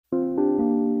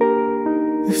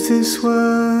If this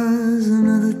was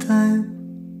another time,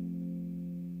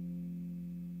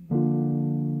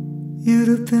 you'd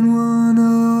have been one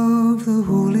of the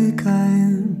holy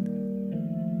kind,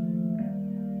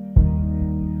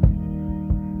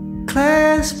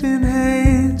 clasping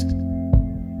hands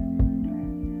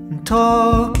and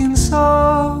talking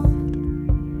soft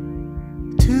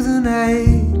to the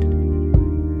night.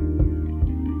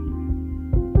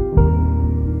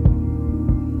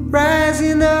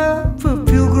 Rising up, a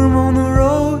pilgrim on the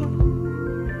road,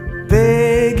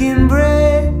 begging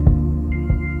bread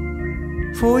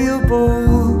for your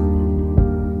bowl.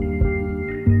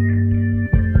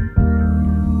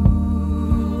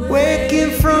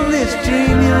 Waking from this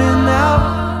dream you're in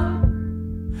now,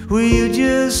 where you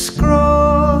just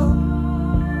scroll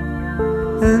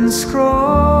and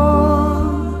scroll.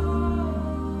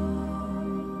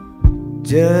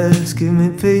 Just give me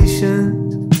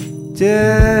patience,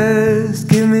 just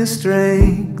give me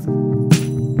strength,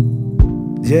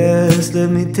 just let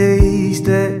me taste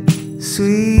that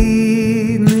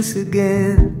sweetness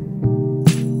again.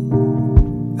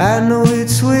 I know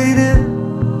it's waiting,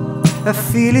 I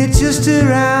feel it just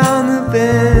around the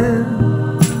bend.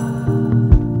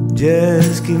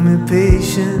 Just give me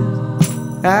patience,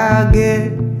 I'll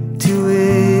get to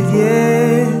it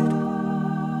yet.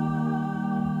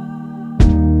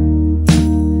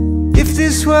 If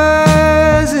this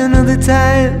was another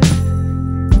time,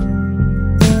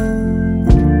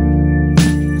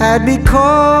 I'd be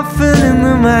coughing in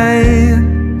the mine.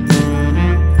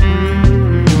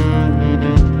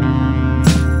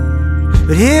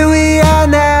 But here we are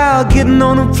now, getting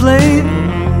on a plane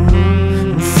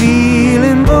and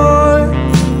feeling bored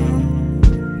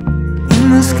in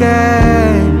the sky.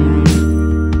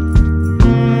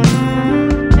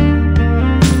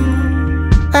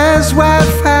 As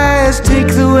wildfires take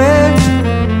the west,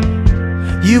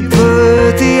 you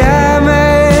put the eye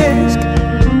mask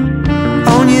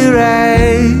on your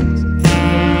eyes.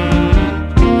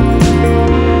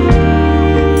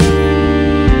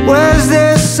 Was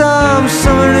there some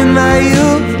summer in my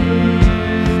youth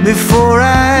before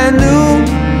I knew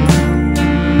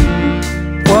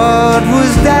what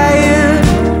was dying?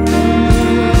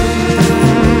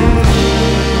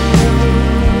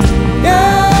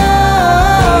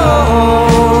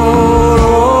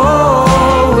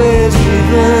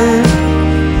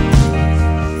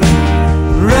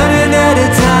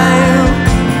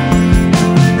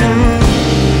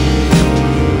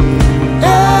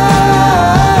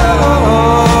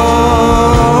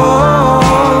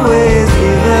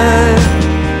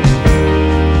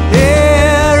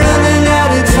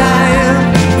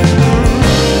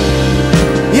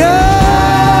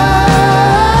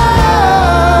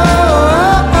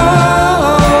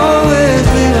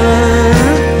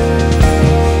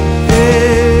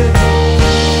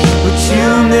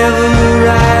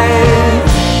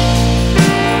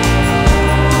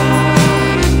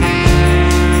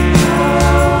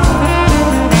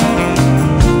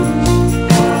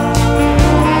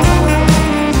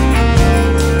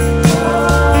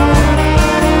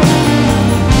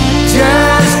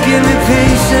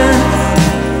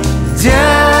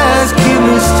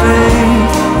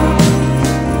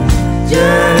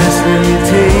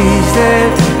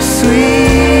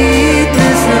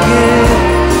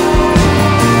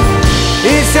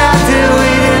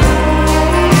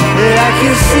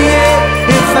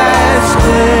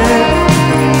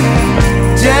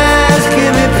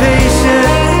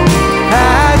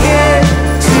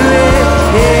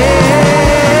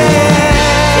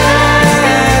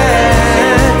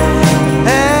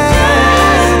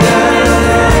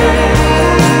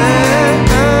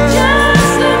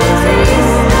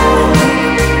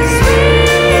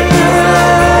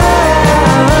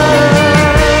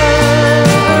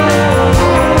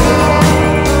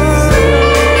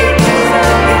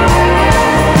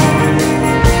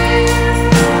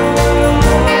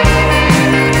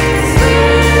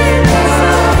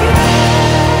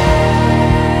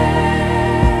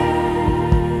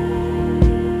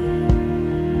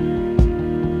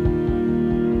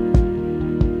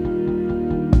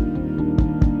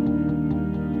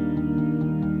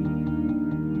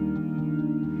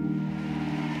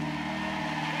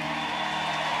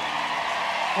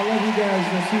 I love you guys.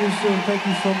 I'll see you soon. Thank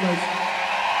you so much.